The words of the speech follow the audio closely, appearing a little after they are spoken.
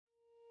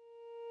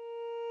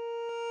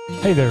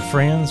Hey there,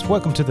 friends.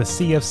 Welcome to the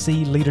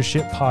CFC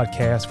Leadership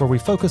Podcast, where we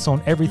focus on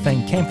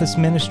everything campus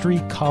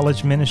ministry,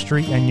 college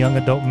ministry, and young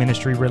adult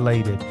ministry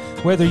related.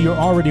 Whether you're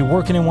already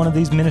working in one of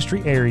these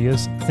ministry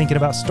areas, thinking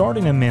about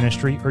starting a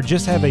ministry, or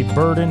just have a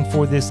burden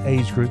for this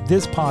age group,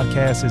 this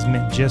podcast is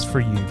meant just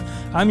for you.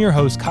 I'm your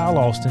host, Kyle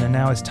Austin, and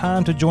now it's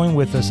time to join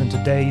with us in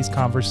today's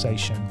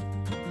conversation.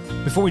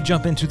 Before we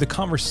jump into the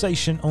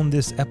conversation on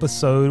this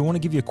episode, I want to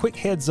give you a quick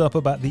heads up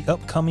about the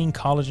upcoming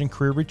College and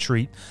Career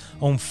Retreat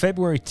on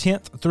February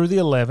 10th through the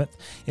 11th.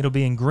 It'll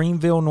be in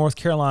Greenville, North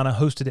Carolina,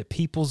 hosted at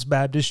People's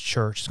Baptist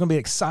Church. It's going to be an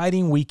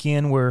exciting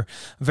weekend where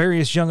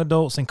various young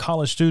adults and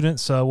college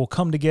students will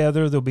come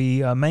together. There'll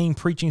be main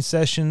preaching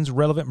sessions,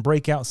 relevant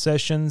breakout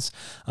sessions.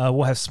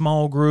 We'll have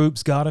small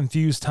groups,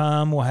 God-infused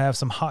time. We'll have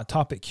some hot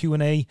topic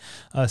Q&A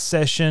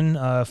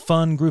session,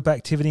 fun group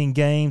activity and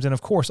games, and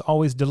of course,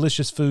 always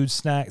delicious food,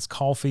 snacks,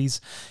 coffees,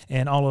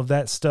 and all of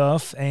that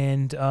stuff.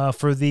 And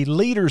for the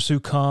leaders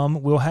who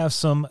come, we'll have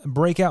some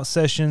breakout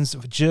sessions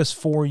just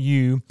for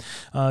you,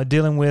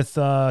 dealing with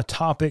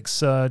topics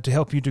to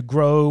help you to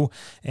grow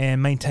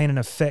and maintain an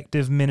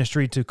effective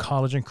ministry to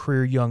college and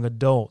career young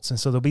adults. And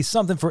so there'll be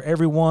something for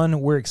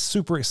everyone. We're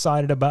super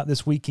excited about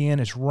this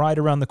weekend. It's right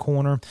around the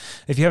corner.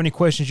 If you have any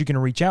questions, you can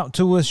reach out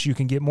to us. You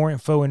can get more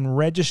info and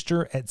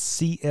register at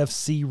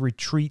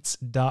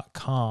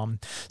cfcretreats.com.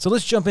 So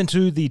let's jump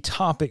into the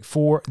topic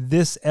for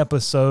this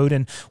episode,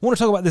 and I want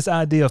to talk about this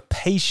idea of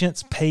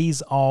patience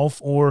pays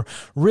off, or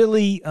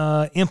really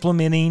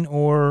implementing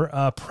or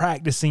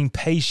practicing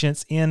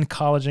patience in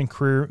college and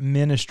career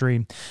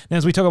ministry. Now,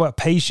 as we talk about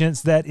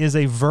patience, that is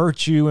a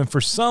virtue, and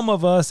for some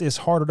of us, it's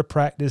harder to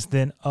practice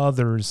than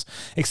others,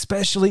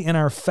 especially in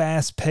our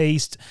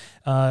fast-paced,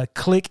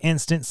 click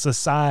instant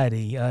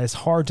society. It's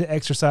hard to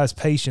exercise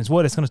patience.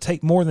 It's going to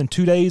take more than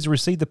 2 days to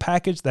receive the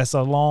package? That's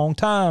a long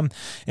time.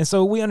 And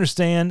so we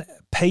understand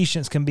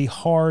patience can be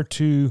hard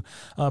to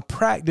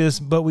practice,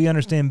 but we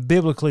understand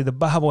biblically the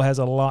Bible has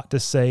a lot to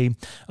say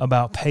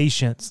about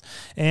patience.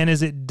 And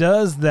as it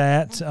does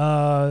that,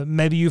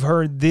 maybe you've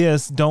heard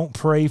this, don't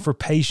pray for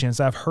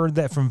patience. I've heard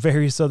that from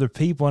various other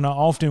people, and I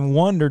often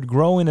wondered,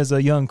 growing as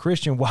a young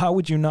Christian, why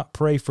would you not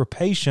pray for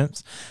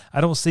patience?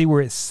 I don't see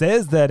where it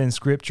says that in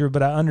Scripture,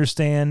 but I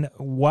understand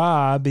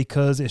why,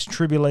 because it's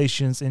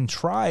tribulations and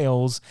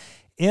trials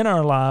in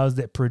our lives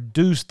that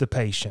produce the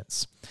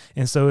patience.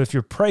 And so if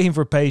you're praying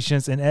for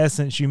patience, in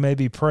essence, you may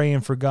be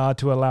praying for God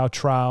to allow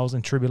trials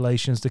and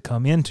tribulations to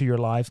come into your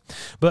life.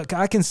 But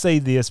I can say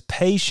this,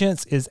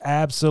 patience is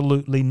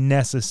absolutely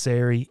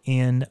necessary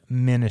in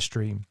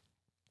ministry.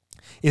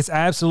 It's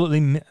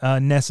absolutely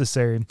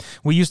necessary.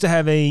 We used to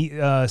have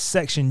a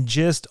section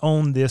just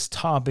on this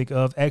topic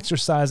of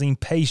exercising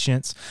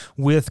patience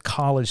with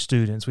college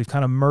students. We've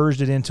kind of merged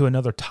it into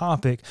another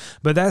topic,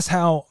 but that's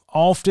how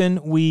often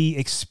we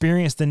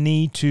experience the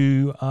need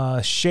to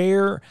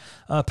share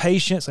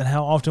patience, and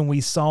how often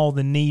we saw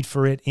the need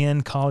for it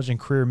in college and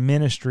career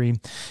ministry.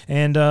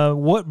 And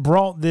what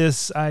brought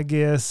this,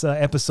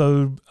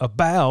 episode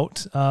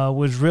about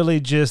was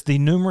really just the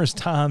numerous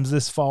times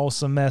this fall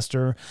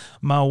semester,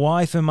 my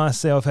wife and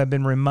myself have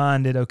been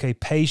reminded, okay,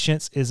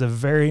 patience is a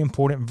very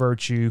important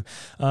virtue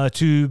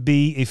to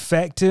be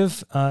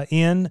effective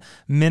in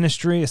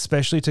ministry,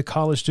 especially to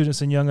college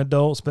students and young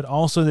adults, but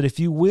also that if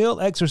you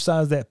will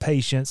exercise that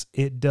patience,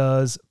 it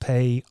does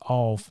pay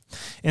off.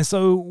 And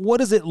so what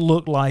does it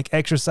look like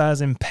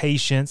exercising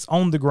patience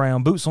on the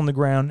ground, boots on the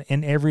ground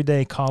in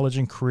everyday college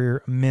and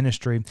career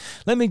ministry?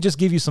 Let me just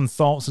give you some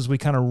thoughts as we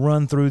kind of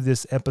run through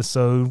this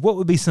episode. What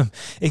would be some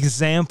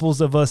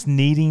examples of us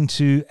needing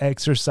to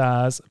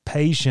exercise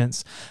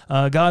patience?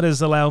 God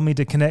has allowed me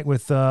to connect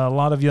with a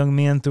lot of young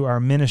men through our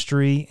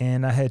ministry,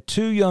 and I had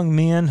two young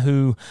men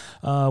who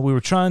we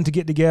were trying to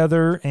get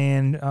together,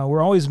 and me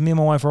and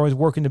my wife are always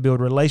working to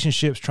build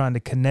relationships, trying to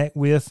connect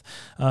with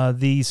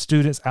these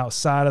students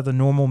outside of the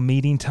normal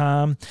meeting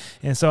time.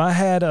 And so I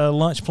had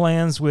lunch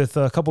plans with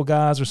a couple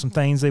guys, or some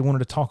things they wanted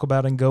to talk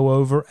about and go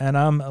over, and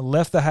I'm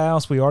left the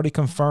house. We already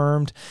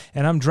confirmed,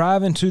 and I'm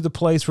driving to the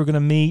place we're going to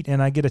meet,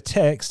 and I get a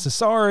text,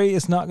 sorry,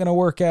 it's not going to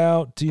work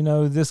out.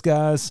 This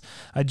guy's,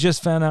 I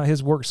just found out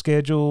his work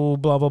schedule,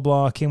 blah, blah,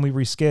 blah. Can we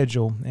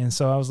reschedule? And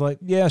so I was like,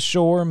 yeah,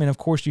 sure. I mean, of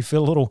course, you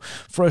feel a little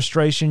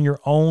frustration. You're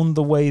on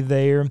the way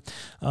there.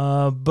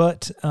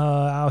 But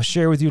I'll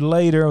share with you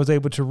later, I was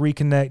able to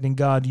reconnect, and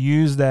God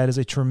used that as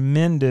a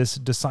tremendous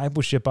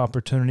discipleship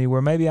opportunity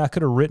where maybe I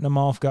could have written them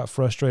off, got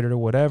frustrated or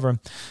whatever.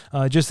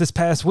 Just this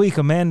past week,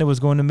 Amanda was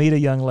going to meet a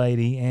young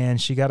lady,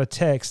 and she got a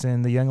text,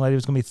 and the young lady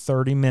was going to be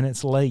 30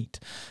 minutes late.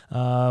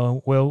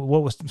 What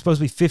was supposed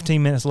to be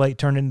 15 minutes late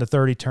turned into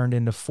 30, turned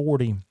into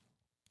 40.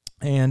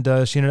 And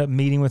she ended up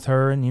meeting with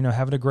her and,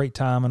 having a great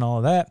time and all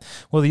of that.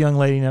 Well, the young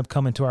lady ended up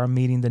coming to our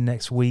meeting the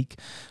next week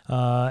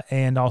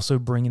and also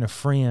bringing a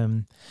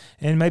friend.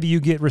 And maybe you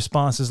get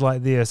responses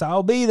like this,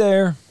 I'll be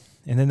there.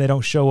 and then they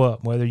don't show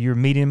up, whether you're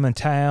meeting them in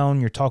town,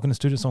 you're talking to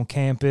students on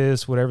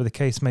campus, whatever the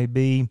case may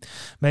be.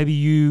 Maybe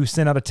you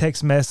send out a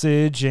text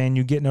message and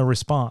you get no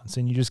response,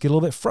 and you just get a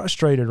little bit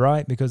frustrated,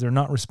 right? Because they're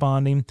not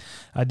responding.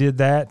 I did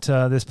that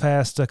this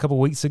past couple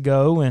weeks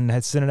ago and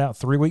had sent it out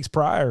 3 weeks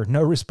prior.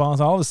 No response.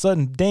 All of a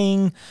sudden,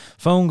 ding,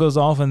 phone goes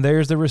off, and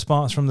there's the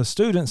response from the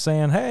student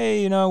saying,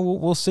 hey,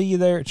 we'll see you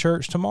there at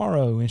church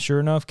tomorrow. And sure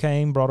enough,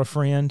 came, brought a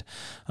friend.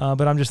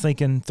 But I'm just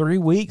thinking 3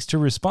 weeks to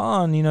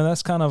respond,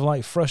 that's kind of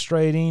like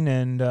frustrating,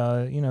 and,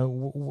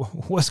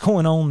 what's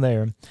going on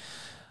there?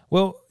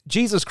 Well,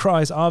 Jesus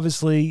Christ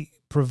obviously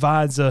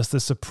provides us the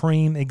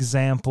supreme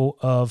example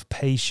of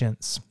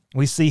patience.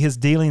 We see his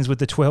dealings with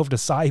the 12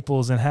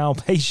 disciples and how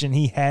patient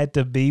he had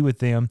to be with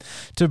them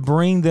to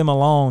bring them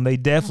along. They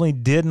definitely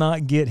did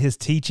not get his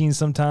teaching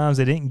sometimes.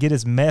 They didn't get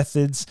his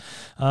methods.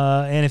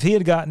 And if he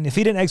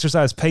didn't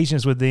exercise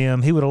patience with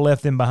them, he would have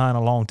left them behind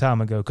a long time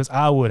ago, because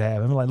I would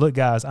have. I'm like, look,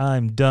 guys,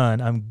 I'm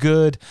done. I'm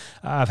good.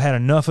 I've had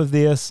enough of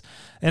this.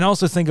 And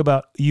also think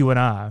about you and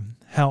I.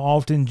 How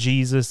often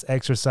Jesus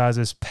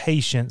exercises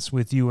patience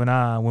with you and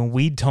I when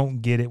we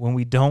don't get it, when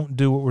we don't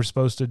do what we're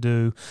supposed to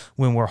do,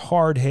 when we're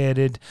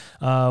hard-headed,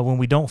 when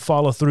we don't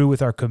follow through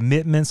with our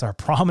commitments, our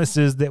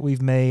promises that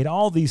we've made,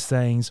 all these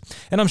things.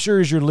 And I'm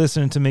sure as you're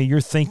listening to me, you're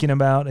thinking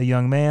about a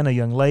young man, a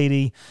young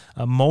lady,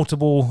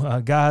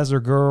 multiple guys or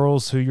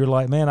girls who you're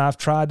like, man, I've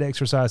tried to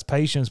exercise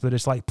patience, but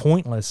it's like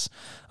pointless.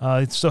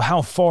 So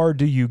how far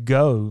do you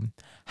go?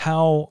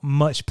 How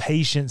much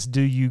patience do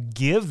you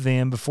give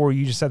them before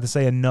you just have to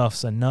say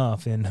enough's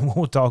enough? And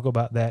we'll talk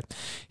about that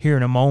here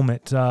in a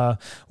moment.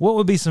 What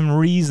would be some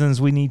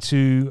reasons we need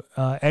to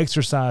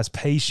exercise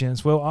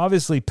patience? Well,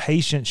 obviously,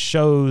 patience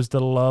shows the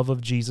love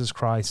of Jesus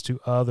Christ to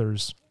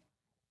others.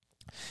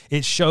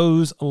 It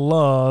shows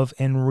love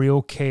and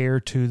real care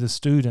to the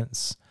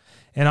students.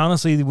 And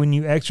honestly, when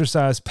you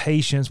exercise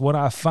patience, what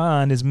I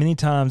find is many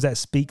times that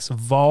speaks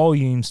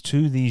volumes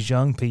to these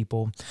young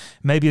people.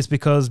 Maybe it's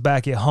because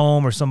back at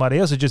home or somebody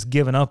else has just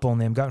given up on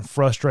them, gotten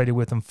frustrated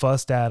with them,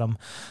 fussed at them,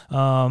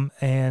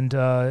 and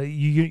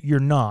you're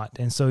not.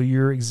 And so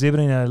you're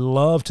exhibiting a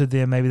love to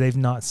them maybe they've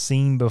not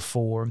seen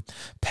before.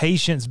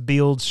 Patience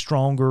builds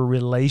stronger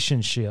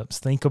relationships.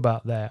 Think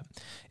about that.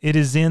 It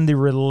is in the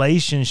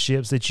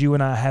relationships that you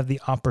and I have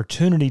the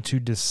opportunity to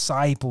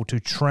disciple, to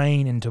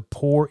train, and to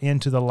pour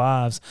into the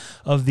lives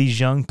of these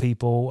young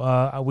people.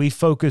 We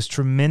focus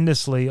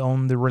tremendously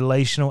on the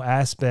relational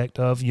aspect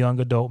of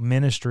young adult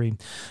ministry.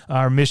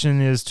 Our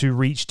mission is to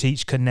reach,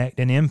 teach, connect,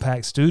 and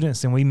impact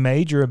students, and we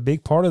major a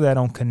big part of that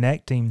on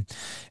connecting.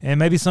 And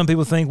maybe some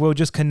people think, well,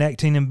 just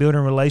connecting and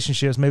building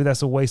relationships, maybe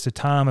that's a waste of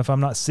time if I'm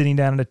not sitting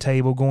down at a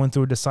table going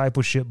through a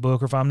discipleship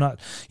book, or if I'm not,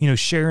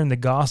 sharing the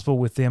gospel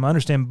with them. I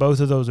understand both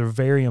of those are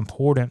very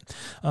important,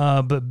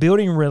 but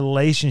building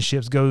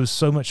relationships goes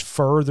so much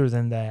further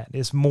than that.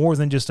 It's more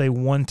than just a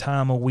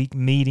one-time-a-week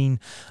meeting,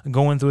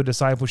 going through a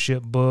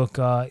discipleship book.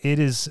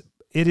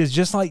 It is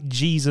just like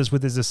Jesus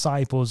with his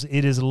disciples.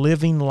 It is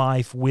living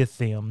life with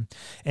them,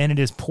 and it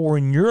is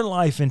pouring your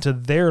life into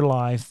their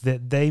life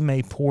that they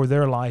may pour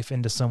their life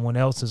into someone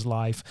else's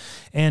life.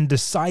 And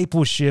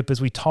discipleship,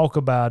 as we talk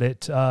about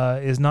it,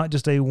 is not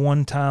just a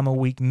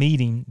one-time-a-week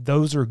meeting.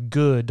 Those are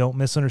good. Don't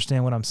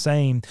misunderstand what I'm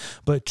saying.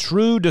 But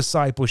true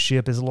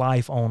discipleship is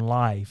life on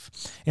life.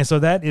 And so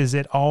that is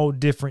at all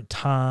different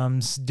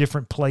times,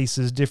 different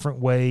places, different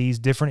ways,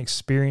 different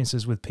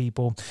experiences with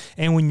people.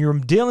 And when you're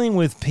dealing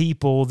with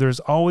people,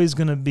 there's always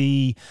going to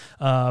be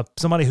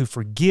somebody who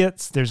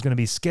forgets. There's going to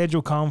be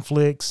schedule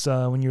conflicts.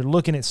 When you're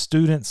looking at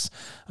students,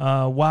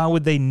 why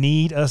would they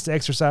need us to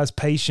exercise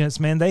patience?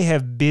 Man, they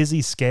have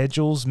busy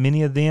schedules.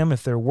 Many of them,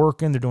 if they're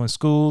working, they're doing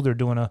school, they're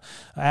doing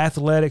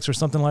athletics or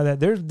something like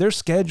that, their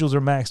schedules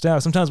are maxed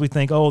out. Sometimes we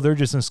think, oh, they're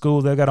just in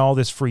school, they've got all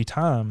this free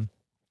time.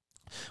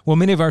 Well,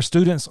 many of our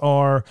students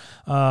are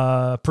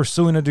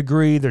pursuing a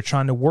degree. They're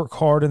trying to work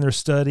hard in their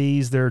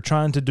studies. They're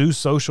trying to do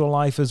social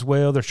life as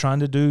well. They're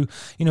trying to do,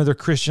 their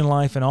Christian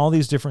life and all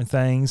these different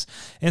things.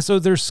 And so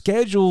their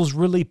schedules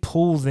really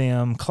pull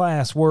them,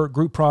 class, work,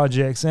 group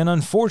projects. And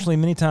unfortunately,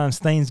 many times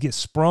things get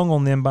sprung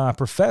on them by a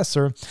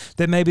professor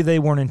that maybe they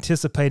weren't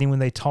anticipating when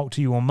they talk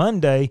to you on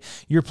Monday.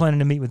 You're planning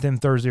to meet with them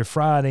Thursday or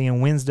Friday,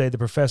 and Wednesday the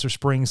professor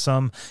springs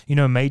some,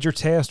 major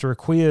test or a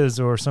quiz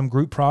or some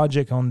group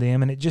project on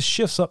them, and it just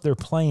shifts up their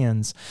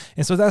plans.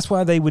 And so that's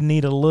why they would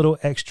need a little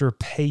extra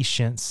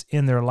patience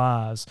in their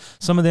lives.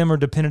 Some of them are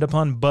dependent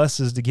upon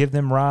buses to give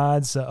them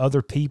rides,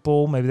 other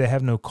people, maybe they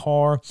have no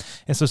car.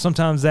 And so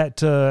sometimes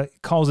that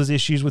causes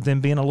issues with them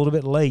being a little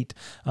bit late.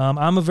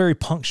 I'm a very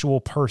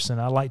punctual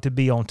person. I like to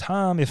be on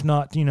time, if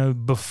not,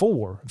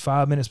 before,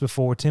 5 minutes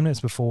before, 10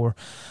 minutes before.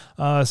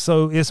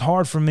 So it's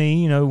hard for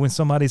me, when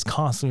somebody's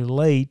constantly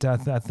late. I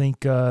think,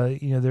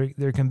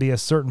 there can be a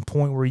certain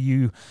point where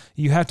you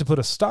have to put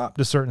a stop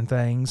to certain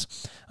things.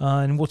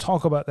 And we'll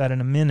talk about that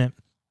in a minute.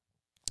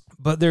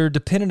 but they're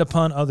dependent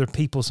upon other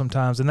people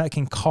sometimes, and that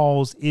can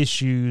cause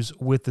issues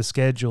with the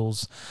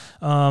schedules.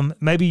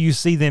 Maybe you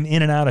see them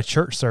in and out of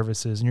church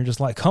services, and you're just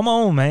like, come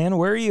on, man,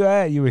 where are you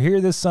at? You were here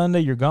this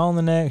Sunday, you're gone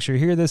the next, you're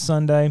here this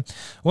Sunday.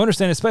 Well,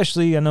 understand,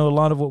 especially, I know a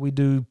lot of what we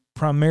do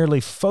primarily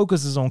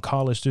focuses on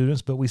college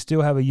students, but we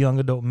still have a young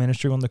adult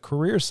ministry on the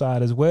career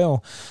side as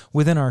well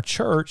within our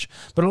church.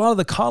 But a lot of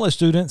the college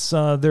students,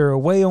 they're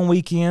away on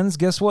weekends.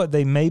 Guess what?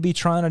 They may be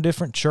trying a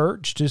different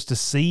church just to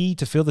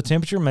feel the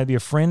temperature. Maybe a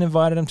friend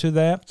invited them to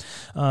that.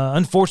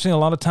 Unfortunately,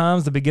 a lot of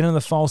times, the beginning of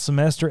the fall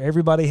semester,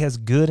 everybody has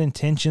good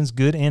intentions,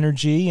 good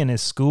energy, and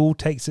as school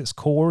takes its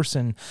course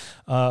and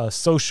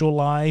social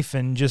life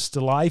and just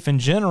life in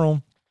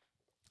general,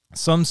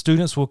 some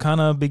students will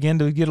kind of begin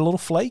to get a little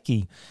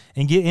flaky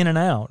and get in and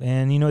out.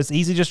 And, it's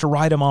easy just to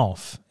write them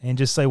off and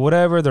just say,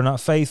 whatever, they're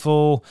not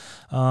faithful.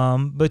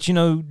 But,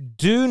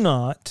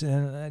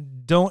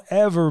 don't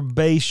ever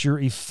base your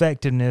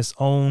effectiveness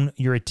on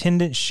your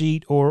attendance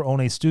sheet or on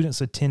a student's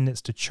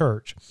attendance to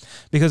church.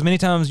 Because many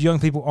times young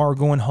people are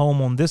going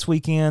home on this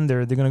weekend.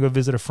 They're going to go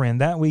visit a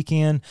friend that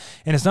weekend.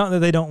 And it's not that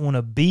they don't want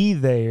to be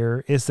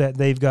there. It's that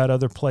they've got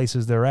other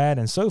places they're at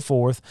and so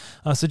forth.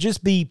 So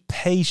just be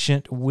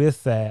patient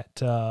with that.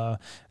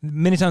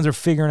 Many times they're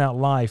figuring out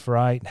life,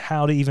 right?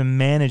 How to even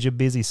manage a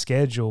busy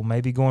schedule.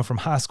 Maybe going from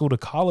high school to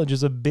college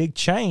is a big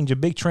change, a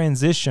big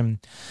transition.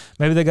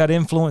 Maybe they got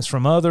influence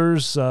from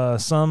others.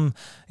 Some,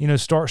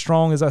 start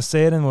strong, as I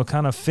said, and will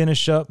kind of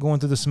finish up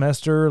going through the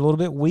semester a little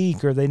bit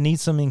weak, or they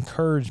need some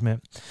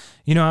encouragement.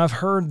 I've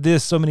heard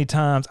this so many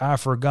times, I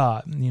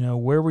forgot.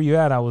 Where were you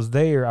at? I was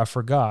there. I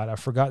forgot. I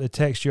forgot to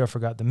text you. I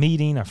forgot the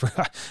meeting. I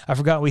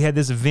forgot we had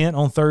this event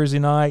on Thursday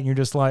night, and you're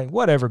just like,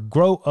 whatever,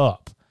 grow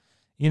up.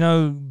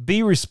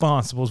 Be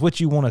responsible is what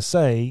you want to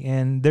say,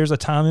 and there's a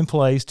time and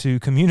place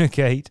to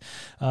communicate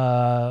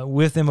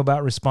with them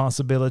about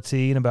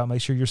responsibility and about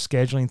make sure you're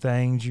scheduling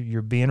things.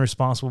 You're being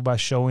responsible by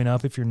showing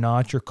up. If you're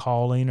not, you're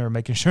calling or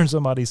making sure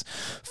somebody's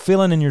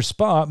filling in your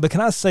spot. But can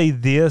I say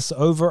this?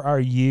 Over our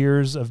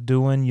years of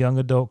doing young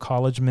adult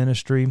college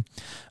ministry,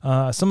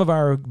 some of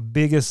our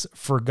biggest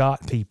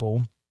forgot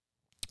people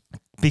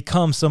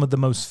become some of the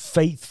most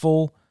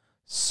faithful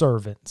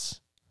servants.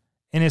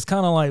 And it's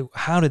kind of like,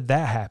 how did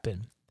that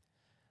happen?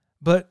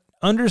 But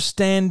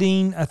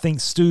understanding, I think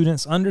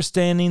students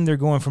understanding they're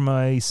going from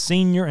a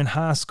senior in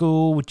high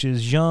school, which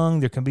is young,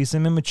 there can be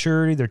some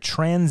immaturity. They're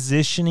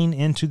transitioning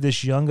into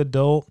this young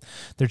adult.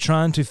 They're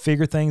trying to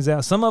figure things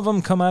out. Some of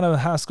them come out of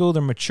high school,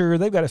 they're mature,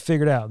 they've got it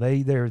figured out.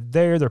 They're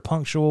there, they're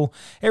punctual,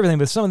 everything,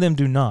 but some of them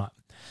do not.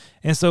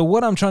 And so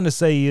what I'm trying to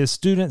say is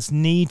students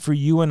need for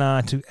you and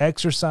I to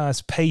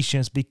exercise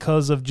patience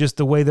because of just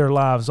the way their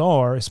lives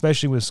are,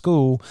 especially with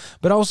school,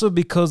 but also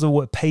because of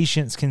what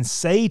patience can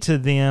say to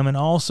them, and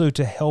also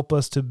to help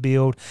us to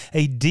build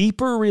a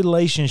deeper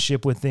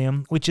relationship with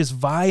them, which is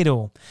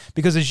vital.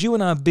 Because as you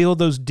and I build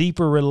those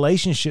deeper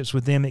relationships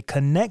with them, it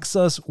connects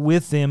us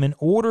with them in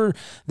order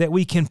that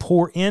we can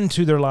pour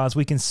into their lives,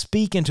 we can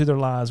speak into their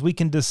lives, we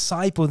can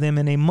disciple them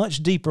in a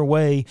much deeper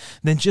way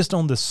than just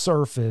on the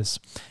surface.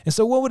 And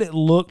so what would it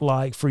look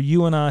like for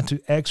you and I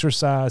to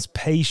exercise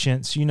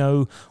patience,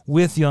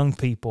 with young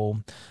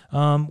people?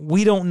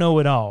 We don't know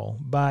it all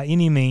by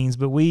any means,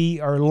 but we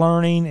are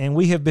learning, and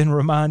we have been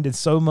reminded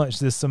so much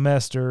this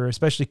semester,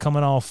 especially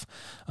coming off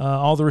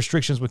all the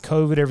restrictions with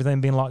COVID,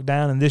 everything being locked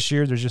down. And this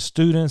year there's just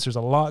students, there's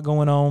a lot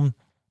going on.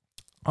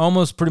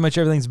 Almost pretty much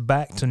everything's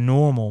back to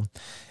normal.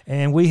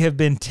 And we have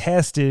been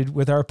tested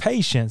with our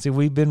patience. And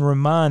we've been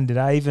reminded.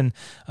 I even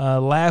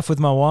laughed with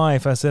my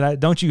wife. I said,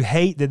 don't you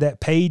hate that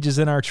page is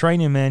in our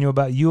training manual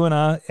about you and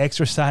I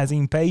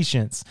exercising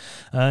patience?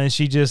 And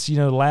she just,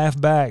 laughed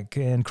back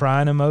and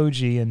crying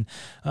emoji.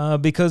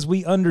 And because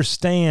we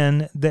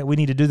understand that we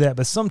need to do that.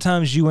 But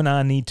sometimes you and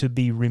I need to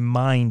be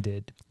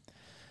reminded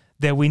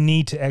that we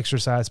need to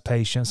exercise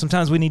patience.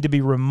 Sometimes we need to be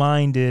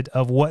reminded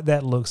of what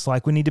that looks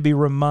like. We need to be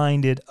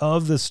reminded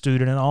of the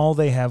student and all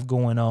they have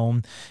going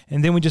on.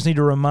 And then we just need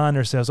to remind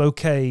ourselves,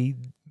 okay,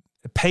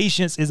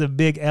 patience is a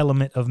big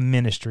element of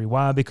ministry.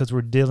 Why? Because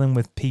we're dealing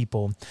with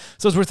people.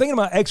 So as we're thinking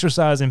about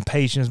exercising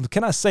patience,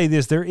 can I say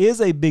this? There is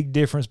a big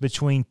difference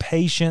between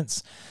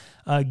patience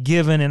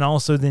given and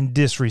also then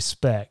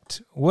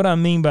disrespect. What I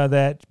mean by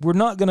that, we're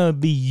not going to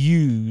be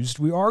used.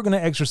 We are going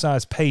to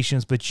exercise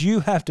patience, but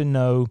you have to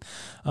know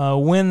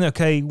when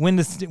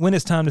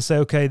it's time to say,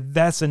 okay,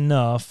 that's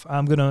enough.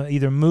 I'm going to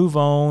either move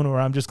on,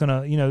 or I'm just going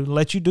to,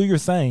 let you do your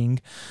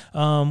thing.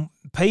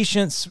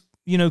 Patience,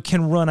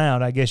 can run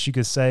out, I guess you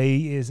could say.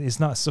 It's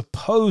not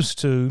supposed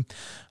to.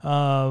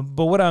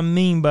 But what I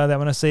mean by that,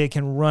 when I say it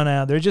can run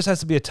out, there just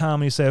has to be a time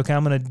when you say, okay,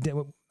 I'm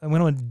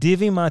going to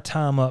divvy my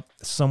time up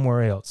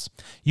somewhere else.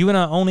 You and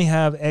I only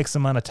have X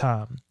amount of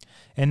time.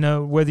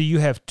 And whether you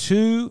have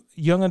 2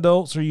 young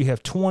adults or you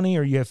have 20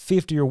 or you have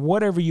 50 or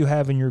whatever you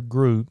have in your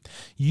group,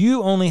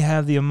 you only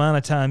have the amount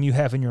of time you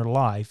have in your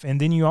life.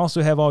 And then you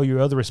also have all your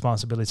other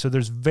responsibilities. So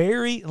there's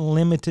very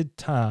limited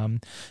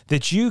time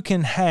that you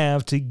can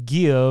have to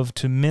give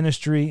to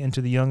ministry and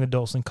to the young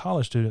adults and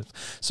college students.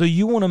 So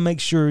you want to make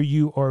sure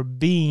you are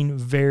being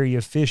very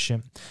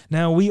efficient.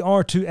 Now, we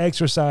are to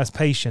exercise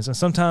patience, and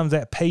sometimes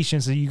that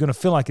patience you're going to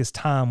feel like it's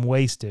time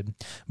wasted.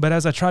 But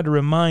as I tried to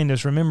remind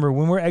us, remember,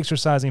 when we're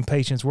exercising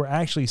patience, we're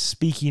actually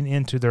speaking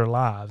into their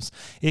lives.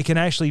 It can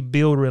actually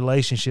build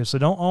relationships. So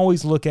don't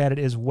always look at it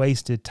as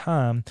wasted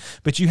time,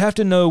 but you have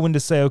to know when to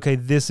say, okay,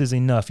 this is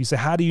enough. You say,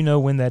 how do you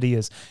know when that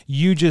is?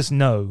 You just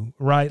know,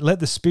 right? Let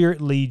the Spirit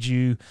lead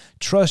you.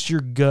 Trust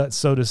your gut,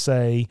 so to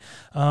say,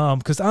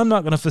 because I'm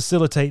not going to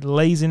facilitate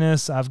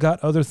laziness. I've got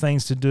other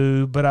things to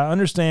do, but I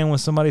understand when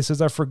somebody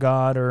says I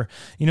forgot, or,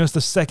 it's the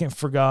second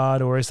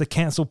forgot, or it's the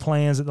cancel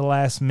plans at the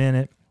last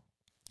minute.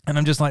 And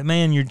I'm just like,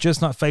 man, you're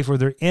just not faithful.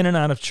 They're in and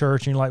out of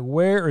church. And you're like,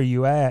 where are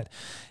you at?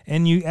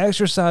 And you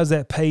exercise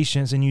that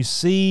patience and you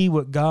see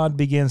what God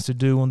begins to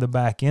do on the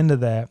back end of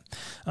that.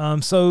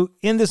 So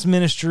in this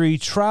ministry,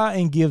 try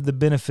and give the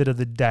benefit of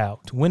the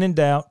doubt. When in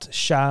doubt,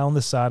 shy on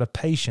the side of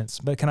patience.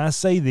 But can I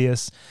say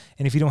this?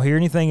 And if you don't hear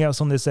anything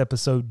else on this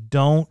episode,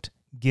 don't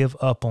give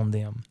up on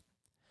them.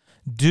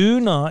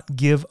 Do not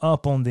give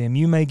up on them.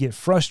 You may get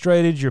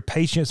frustrated. Your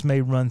patience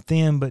may run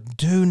thin, but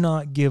do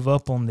not give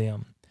up on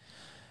them.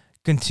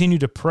 Continue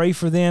to pray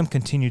for them,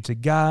 continue to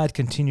guide,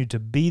 continue to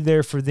be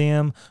there for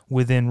them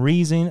within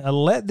reason.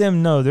 Let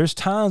them know. There's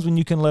times when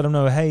you can let them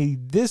know, hey,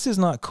 this is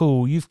not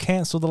cool. You've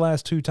canceled the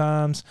last 2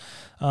 times.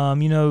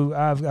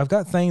 I've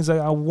got things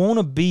I want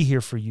to be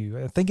here for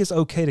you. I think it's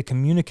okay to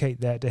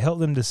communicate that, to help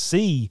them to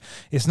see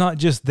it's not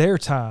just their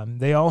time.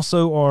 They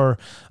also are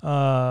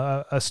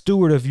a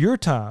steward of your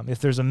time. If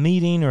there's a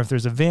meeting or if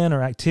there's an event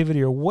or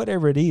activity or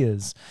whatever it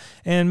is.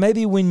 And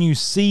maybe when you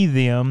see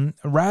them,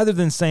 rather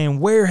than saying,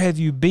 where have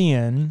you been?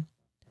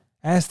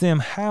 Ask them,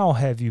 how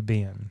have you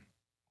been?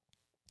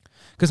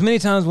 Because many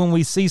times when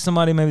we see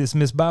somebody maybe that's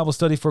missed Bible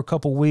study for a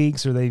couple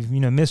weeks, or they've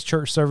missed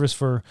church service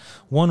for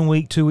 1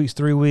 week, 2 weeks,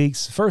 3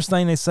 weeks, first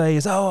thing they say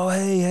is, "Oh,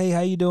 hey,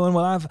 how you doing?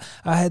 Well,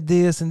 I had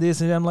this and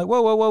this," and I'm like,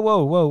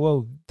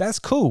 whoa, that's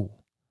cool,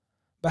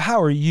 but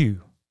how are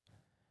you?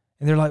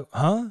 And they're like,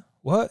 huh?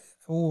 What?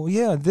 Well,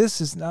 yeah, this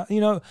is not,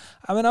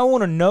 I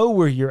want to know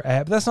where you're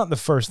at, but that's not the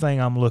first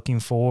thing I'm looking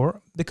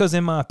for, because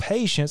in my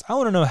patience, I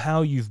want to know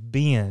how you've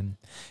been.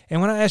 And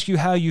when I ask you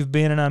how you've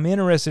been and I'm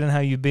interested in how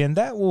you've been,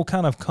 that will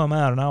kind of come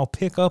out and I'll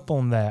pick up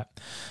on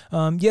that.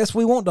 Yes,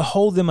 we want to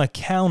hold them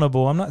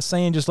accountable. I'm not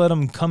saying just let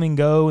them come and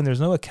go and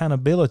there's no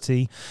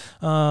accountability,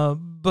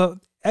 but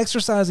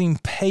exercising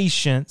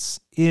patience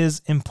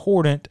is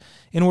important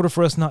in order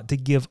for us not to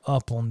give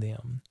up on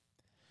them.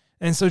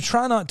 And so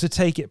try not to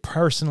take it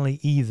personally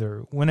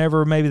either.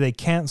 Whenever maybe they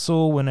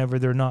cancel, whenever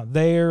they're not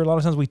there, a lot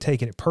of times we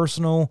take it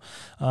personal.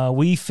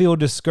 We feel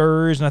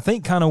discouraged. And I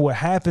think kind of what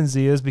happens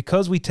is,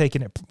 because we take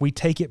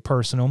it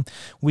personal,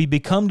 we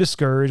become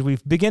discouraged. We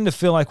begin to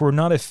feel like we're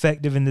not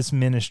effective in this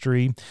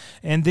ministry.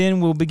 And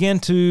then we'll begin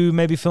to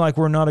maybe feel like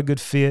we're not a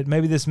good fit.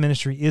 Maybe this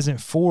ministry isn't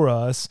for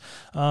us,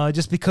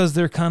 just because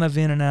they're kind of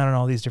in and out and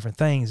all these different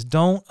things.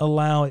 Don't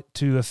allow it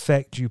to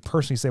affect you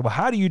personally. Say, well,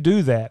 how do you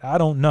do that? I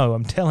don't know.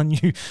 I'm telling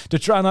you to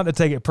try not to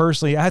take it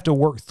personally. I have to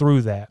work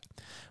through that.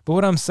 But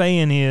what I'm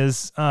saying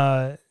is,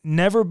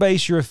 never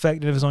base your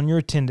effectiveness on your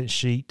attendance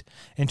sheet,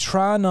 and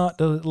try not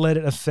to let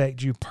it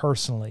affect you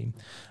personally.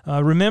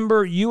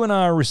 Remember, you and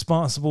I are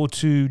responsible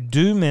to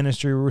do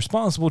ministry. We're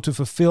responsible to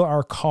fulfill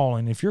our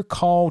calling. If you're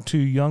called to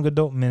young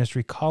adult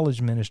ministry, college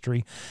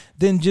ministry,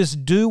 then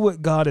just do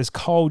what God has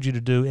called you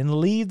to do and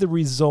leave the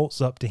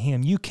results up to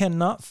Him. You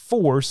cannot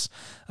force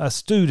a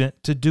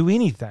student to do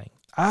anything.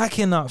 I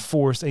cannot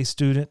force a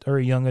student or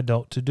a young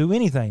adult to do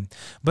anything,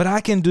 but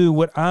I can do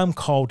what I'm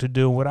called to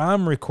do, what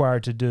I'm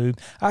required to do.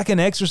 I can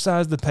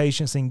exercise the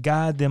patience and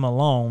guide them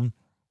along.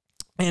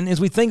 And as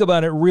we think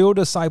about it, real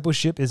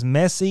discipleship is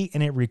messy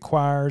and it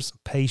requires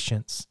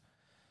patience.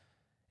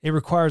 It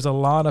requires a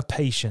lot of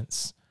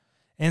patience.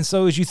 And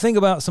so as you think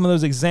about some of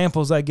those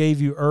examples I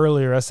gave you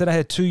earlier, I said I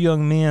had 2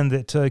 young men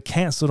that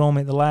canceled on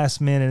me at the last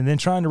minute, and then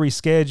trying to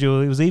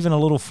reschedule, it was even a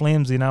little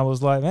flimsy. And I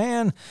was like,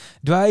 man,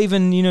 do I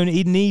even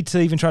need to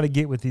even try to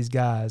get with these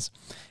guys?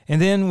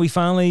 And then we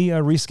finally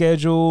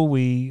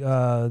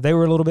rescheduled. They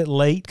were a little bit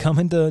late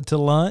coming to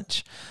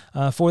lunch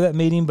for that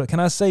meeting. But can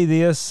I say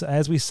this?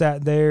 As we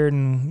sat there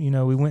and,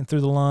 we went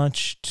through the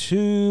lunch,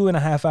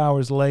 2.5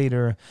 hours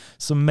later,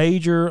 some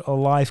major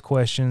life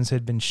questions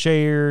had been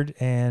shared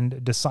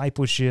and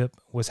discipleship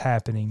was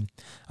happening.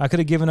 I could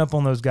have given up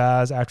on those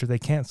guys after they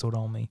canceled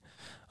on me.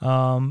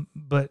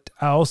 But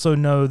I also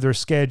know their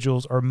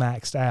schedules are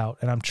maxed out,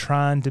 and I'm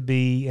trying to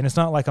be, and it's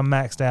not like I'm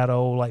maxed out,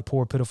 like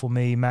poor pitiful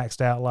me,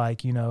 maxed out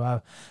like,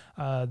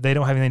 they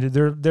don't have anything to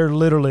do. They're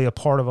literally a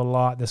part of a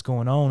lot that's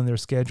going on, and their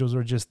schedules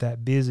are just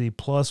that busy,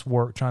 plus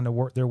trying to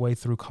work their way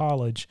through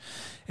college.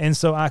 And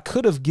so I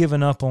could have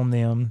given up on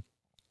them,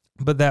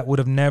 but that would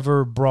have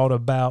never brought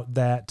about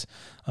that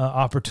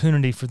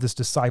opportunity for this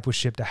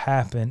discipleship to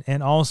happen.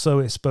 And also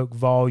it spoke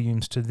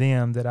volumes to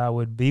them that I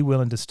would be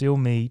willing to still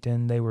meet,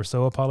 and they were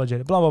so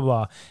apologetic, blah, blah,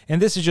 blah.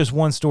 And this is just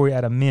one story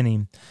out of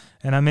many.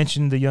 And I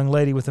mentioned the young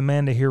lady with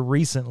Amanda here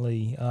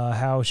recently,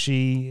 how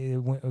she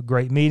went a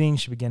great meeting.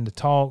 She began to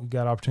talk,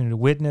 got an opportunity to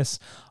witness,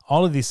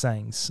 all of these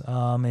things.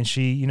 And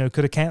she,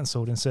 could have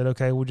canceled and said,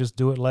 okay, we'll just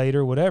do it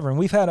later, whatever. And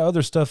we've had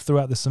other stuff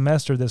throughout the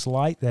semester that's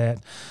like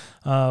that,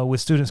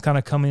 with students kind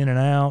of coming in and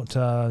out,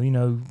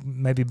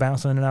 maybe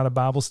bouncing in and out of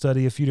Bible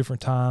study a few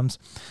different times.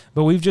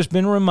 But we've just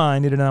been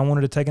reminded, and I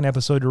wanted to take an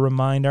episode to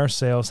remind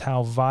ourselves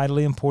how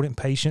vitally important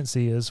patience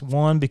is.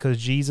 One, because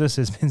Jesus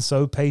has been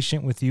so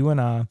patient with you and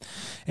I.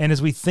 And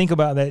as we think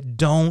about that,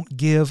 don't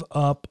give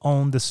up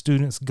on the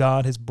students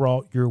God has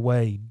brought your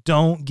way.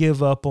 Don't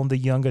give up on the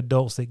young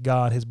adults that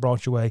God has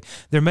brought your way.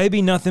 There may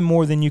be nothing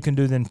more than you can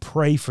do than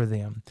pray for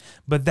them,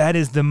 but that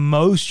is the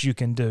most you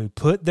can do.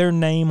 Put their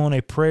name on a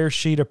prayer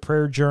sheet, a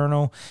prayer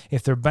journal.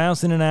 If they're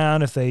bouncing in and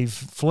out, if they've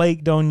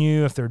flaked on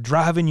you, if they're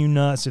driving you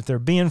nuts, if they're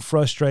being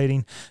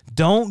frustrating,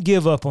 don't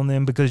give up on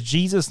them, because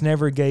Jesus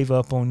never gave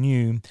up on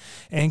you.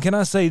 And can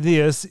I say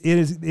this?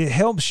 It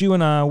helps you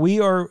and I. We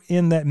are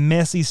in that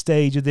messy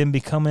stage of them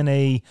becoming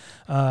a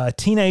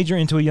teenager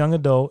into a young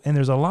adult, and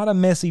there's a lot of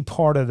messy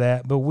part of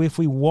that. But if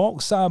we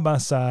walk side by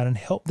side and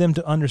help them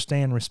to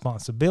understand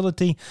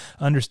responsibility,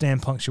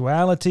 understand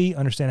punctuality,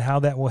 understand how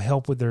that will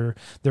help with their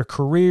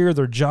career,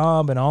 their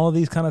job, and all of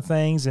these kind of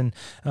things. And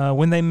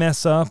when they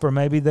mess up, or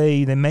maybe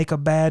they make a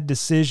bad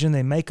decision,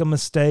 they make a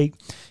mistake,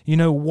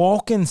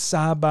 walking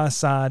side by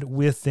side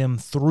with them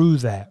through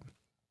that.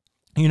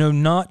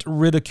 Not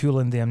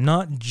ridiculing them,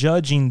 not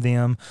judging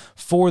them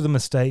for the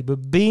mistake,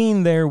 but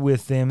being there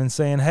with them and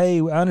saying,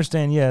 hey, I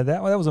understand,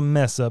 that was a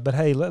mess up, but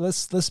hey,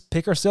 let's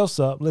pick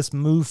ourselves up, let's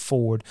move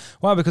forward.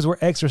 Why? Because we're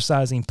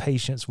exercising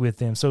patience with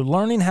them. So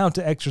learning how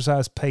to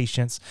exercise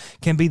patience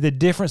can be the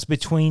difference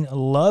between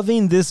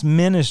loving this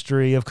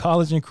ministry of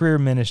college and career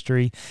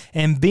ministry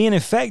and being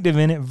effective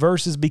in it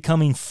versus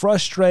becoming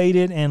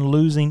frustrated and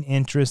losing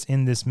interest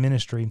in this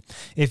ministry.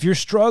 If you're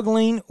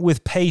struggling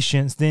with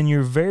patience, then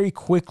you're very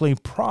quickly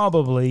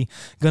probably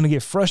going to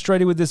get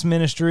frustrated with this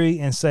ministry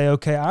and say,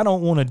 okay, I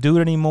don't want to do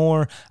it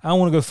anymore. I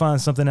want to go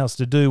find something else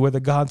to do, whether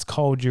God's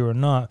called you or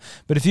not.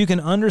 But if you can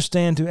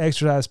understand to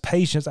exercise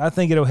patience, I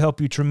think it'll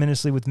help you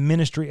tremendously with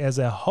ministry as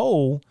a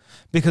whole,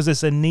 because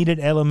it's a needed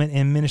element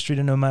in ministry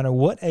to no matter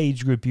what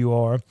age group you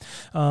are.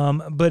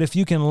 But if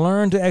you can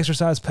learn to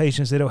exercise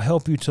patience, it'll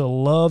help you to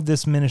love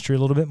this ministry a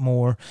little bit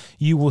more.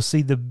 You will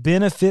see the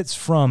benefits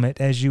from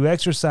it. As you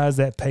exercise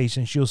that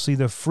patience, you'll see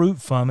the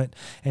fruit from it.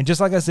 And just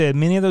like I said,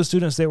 many of those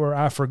students that were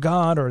I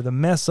forgot, or the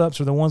mess ups,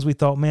 or the ones we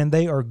thought, man,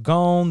 they are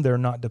gone, they're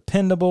not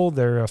dependable,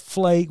 they're a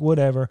flake,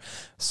 whatever.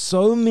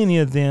 So many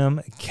of them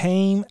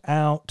came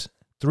out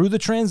through the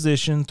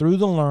transition, through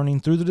the learning,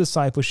 through the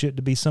discipleship,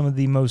 to be some of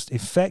the most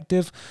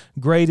effective,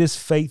 greatest,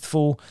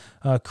 faithful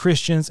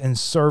Christians and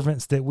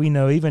servants that we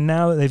know, even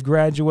now that they've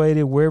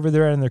graduated, wherever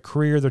they're at in their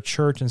career, their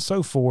church, and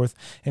so forth.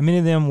 And many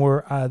of them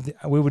were,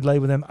 we would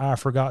label them I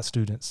forgot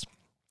students.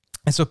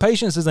 And so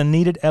patience is a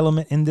needed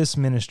element in this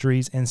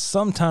ministries, and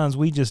sometimes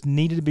we just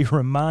needed to be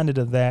reminded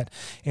of that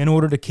in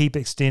order to keep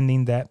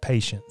extending that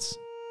patience.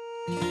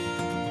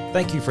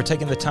 Thank you for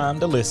taking the time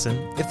to listen.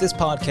 If this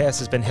podcast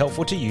has been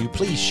helpful to you,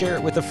 please share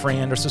it with a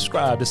friend or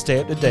subscribe to stay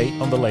up to date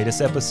on the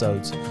latest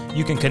episodes.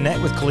 You can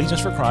connect with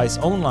Collegians for Christ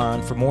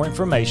online for more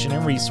information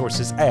and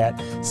resources at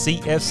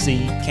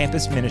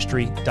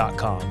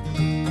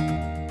cfccampusministry.com.